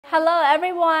Hello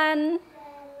everyone.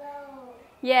 Hello.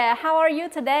 Yeah, how are you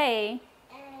today?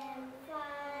 I'm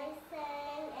fine,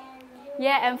 and you?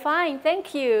 Yeah, I'm fine,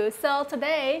 thank you. So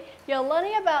today you're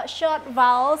learning about short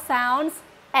vowel sounds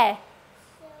eh.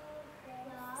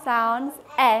 Sounds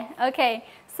eh. Okay.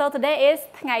 So today is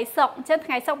ថ្ងៃសុក្រ chứ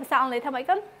ថ្ងៃសុក្រ ភាសាអង់គ្លេសថាម៉េច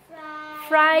កូន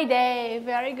Friday.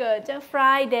 Very good. ចឹង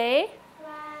Friday.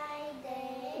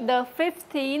 The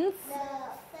 15th.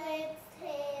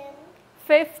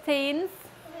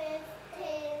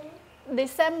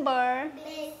 December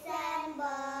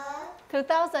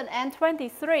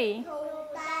 2023.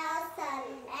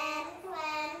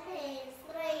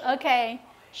 Okay.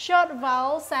 Short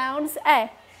vowel sounds eh.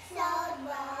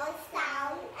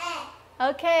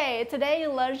 Okay. Today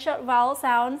you learn short vowel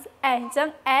sounds eh. ចឹង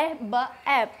eh, b,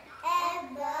 eb.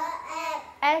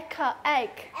 Ek,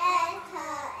 ek.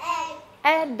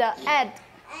 Ed, ed.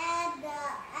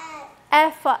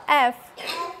 F, f.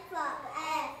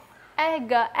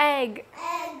 Egg, egg.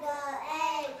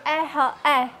 Eh,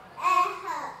 eh.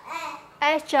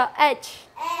 H, h.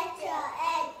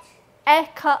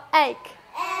 Ek, ek.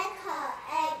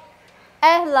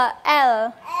 L,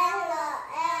 l.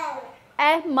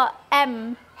 M,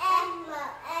 m.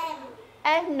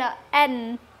 N,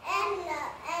 n.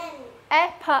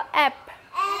 Ep, ep.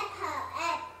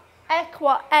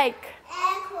 Equa, eq.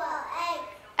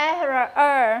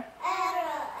 R,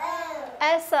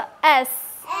 S,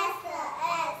 s.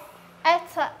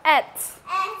 Et, et.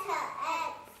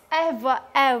 Ev,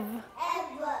 ev.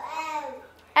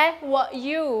 Ev,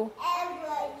 you.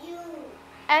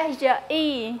 Ez,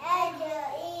 e.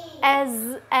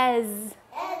 As.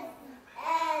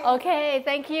 Okay,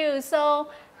 thank you. So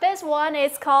this one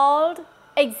is called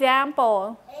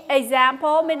example.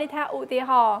 Example មានន័យថាឧទា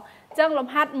ហរណ៍អញ្ចឹងលំ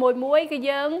ហាត់មួយគឺ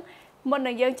យើងមុន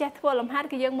នឹងយើងចេះធ្វើលំហាត់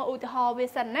គឺយើងមកឧទាហរណ៍វា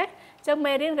សិនណាអញ្ចឹង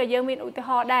មេរៀនក៏យើងមានឧទាហ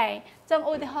រណ៍ដែរអញ្ចឹង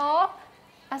ឧទាហរណ៍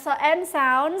អក្សរ n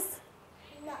sounds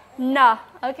n.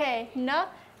 Okay, n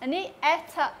អានេះ at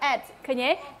ឃើញទេ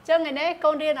អញ្ចឹងថ្ងៃនេះកូ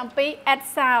នរៀនអំពី at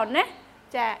sound ណា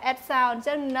ចា at sound អញ្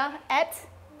ចឹង n at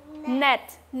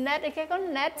net អីគេកូន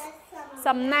net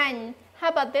សំណាញ់ How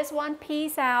about this one p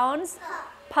sounds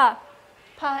p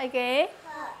អីគេ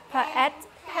at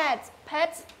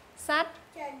pet សត្វ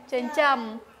ចិញ្ចឹម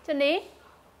ចឹងនេះ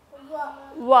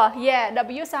w yeah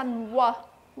w sound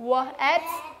w at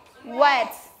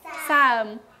wet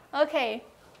sound. Okay,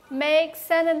 make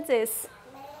sentences.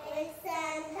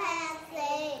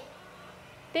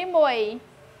 ទី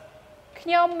1ខ្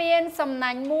ញុំមានសំ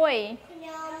ណាញ់មួយ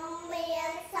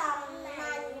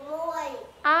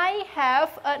I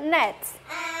have a net.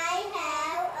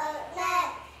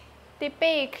 ទី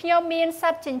2ខ្ញុំមានស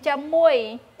ត្វចិញ្ចឹមមួយ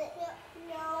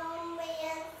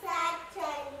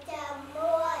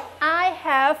I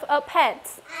have a pet.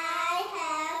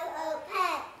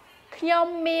 ខ្ញុំ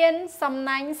មានសំ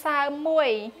ណាញ់សើមមួយ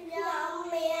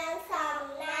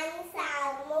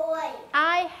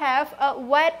I have a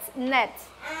wet net.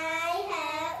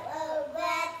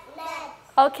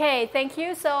 Okay, thank you.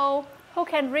 So who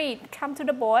can read? Come to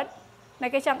the board. អ្នក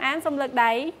គេចង់អានសូមលើក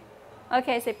ដៃ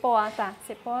Okay, សេពណ៌តា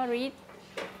សេពណ៌ read.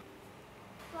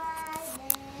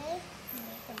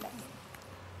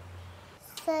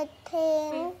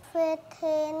 Friday,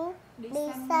 15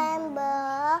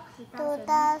 December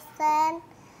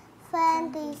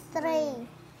 2023.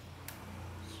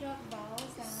 Short vowel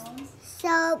sounds.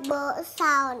 Short vowel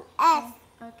sound S.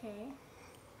 Okay.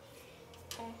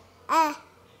 B, F,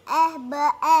 X,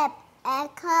 Ed, F,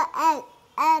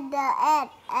 G,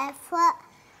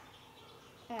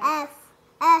 H,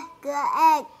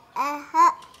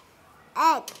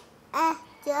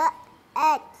 J,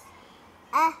 H,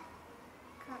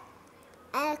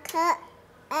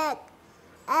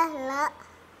 L, M,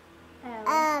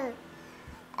 N,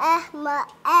 F,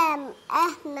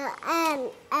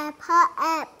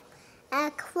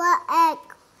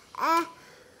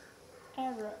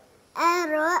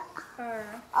 R,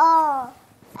 O,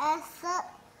 S,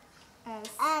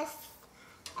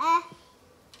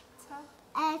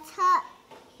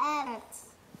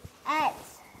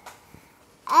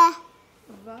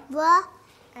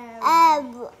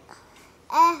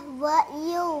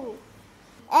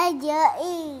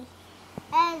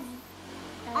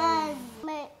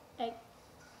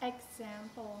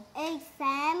 Example.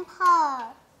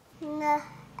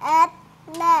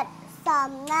 Net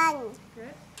សំណាញ់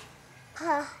Good.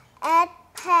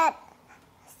 pet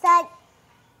សាច់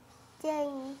ចិ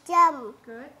ញ្ចឹម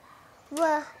Good.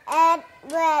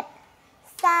 wet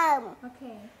សើម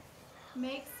Okay.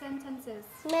 Make sentences.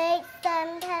 Make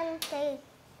sentences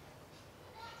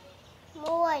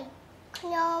 1ខ្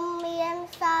ញុំមាន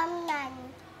សំណាញ់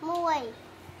មួយ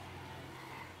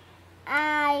I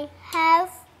have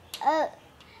a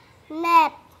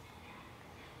net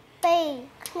 2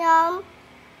 ខ្ញុំ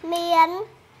មាន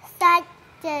សាច់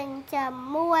ចិញ្ចឹម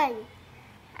មួយ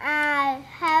I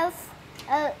have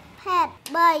a pet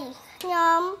 3ខ្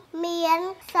ញុំមាន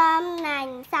សំណា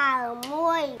ញ់សើ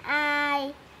មួយ I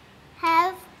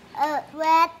have a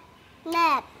red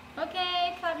net.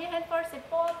 Okay, clap your hand for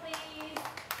support, please.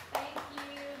 Thank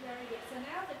you. Very good. So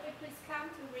now the quick please come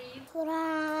to read.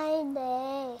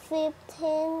 Friday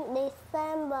 15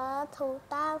 December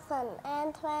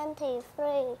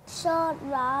 2023 short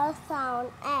vowel sound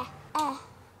f f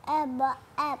f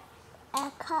f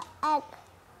f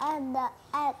and the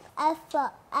f f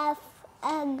f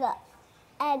and the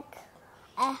egg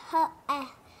h h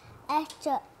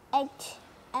h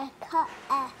h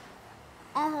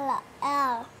l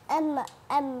l m m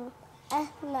n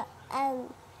n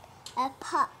f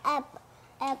f x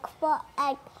x r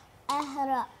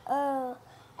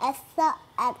s s s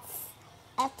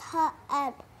s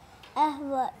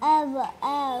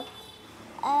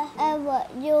ever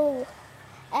you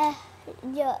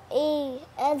your e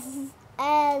is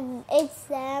an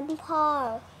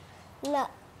example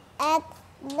at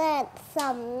net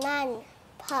សំណាញ់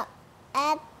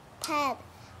at pet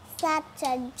សត្វ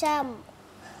ចិញ្ចឹម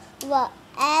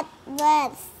at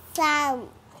red sound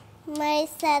make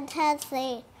sentence 1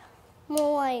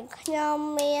ខ្ញុំ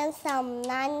មានសំ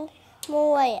ណាញ់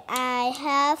មួយ I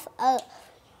have a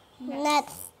net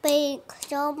 2ខ្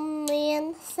ញុំមាន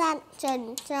សត្វចិញ្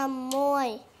ចឹមមួយ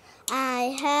I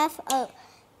have a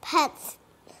pet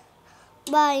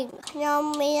 3ខ្ញុំ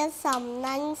មានសំ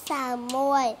ណាញ់សើ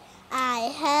មួយ I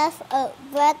have a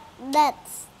red net.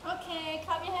 Okay,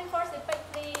 clap your hand for support,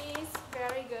 please.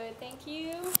 Very good. Thank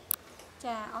you.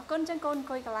 ចាអរគុណចឹងកូនអង្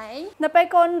គុយកន្លែងនៅពេល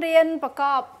កូនរៀនប្រក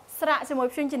បស្រៈជាមួយ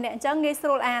ព្យញ្ជនៈអញ្ចឹងងាយស្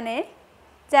រួលអានទេ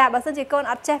ចាបើសិនជាកូន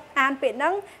អត់ចេះអានពាក្យហ្នឹ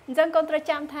ងអញ្ចឹងកូនត្រូវ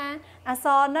ចាំថាអក្ស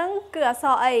រហ្នឹងគឺអក្ស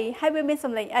រអីហើយវាមាន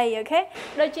សំឡេងអីអូខេ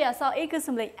ដូចជាអក្សរ E គឺ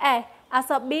សំឡេង S អក្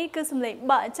សរ B គឺសំឡេង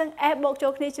B អញ្ចឹង S បូកចូ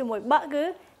លគ្នាជាមួយ B គឺ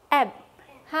F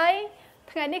ហើយ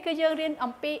ថ្ងៃនេះគឺយើងរៀន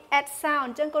អំពី S sound អ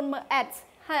ញ្ចឹងកូនមើល S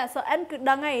ហើយអក្សរ N គឺ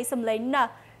ដឹងហើយសំឡេង N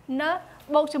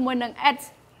បូកជាមួយនឹង S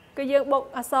គឺយើងបូក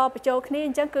អក្សរបញ្ចូលគ្នាអ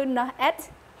ញ្ចឹងគឺ S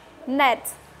net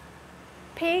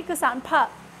P គឺ sound P អ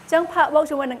ញ្ចឹង P បូក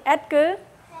ជាមួយនឹង S គឺ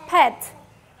pet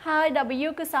ហើយ W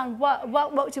គឺ sound work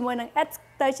បូកជាមួយនឹង S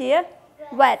ទៅជា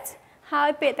wet ហើយ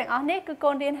ពាក្យទាំងអស់នេះគឺកូ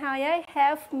នរៀនហើយ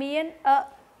have មាន a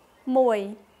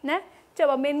 1ណាចុះ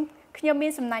បើមានខ្ញុំមា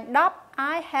នសំណាញ់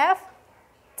10 I have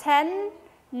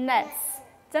 10 nets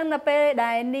អញ្ចឹងនៅពេល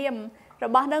ដែលនាមរ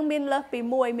បស់នឹងមានលើសពី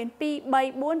1មាន2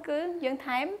 3 4គឺយើង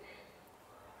ថែម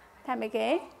អីគេ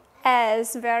as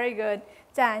very good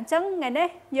ចាអញ្ចឹងថ្ងៃនេះ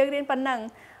យើងរៀនប៉ុណ្ណឹង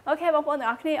អូខេបងប្អូនទាំង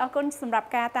អស់គ្នាអរគុណសម្រាប់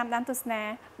ការតាមដានទស្សនា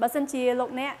បើសិនជាលោក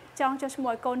អ្នកចង់ចុះឈ្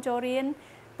មោះឲ្យកូនចូលរៀន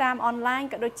តាមអនឡាញ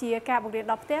ក៏ដូចជាការបង្រៀន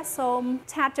ដល់ផ្ទះសូម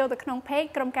ឆាតចូលទៅក្នុង page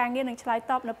ក្រុមការងារនឹងឆ្លើយ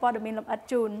តបនៅព័ត៌មានលម្អិត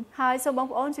ជូនហើយសូមបង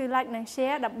ប្អូនជួយ like និង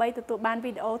share ដើម្បីទទួលបាន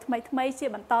វីដេអូថ្មីៗជា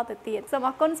បន្តទៅទៀតសូមអ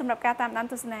រគុណសម្រាប់ការតាមដាន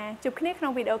ទស្សនាជួបគ្នាក្នុ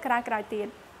ងវីដេអូក្រោយៗទៀត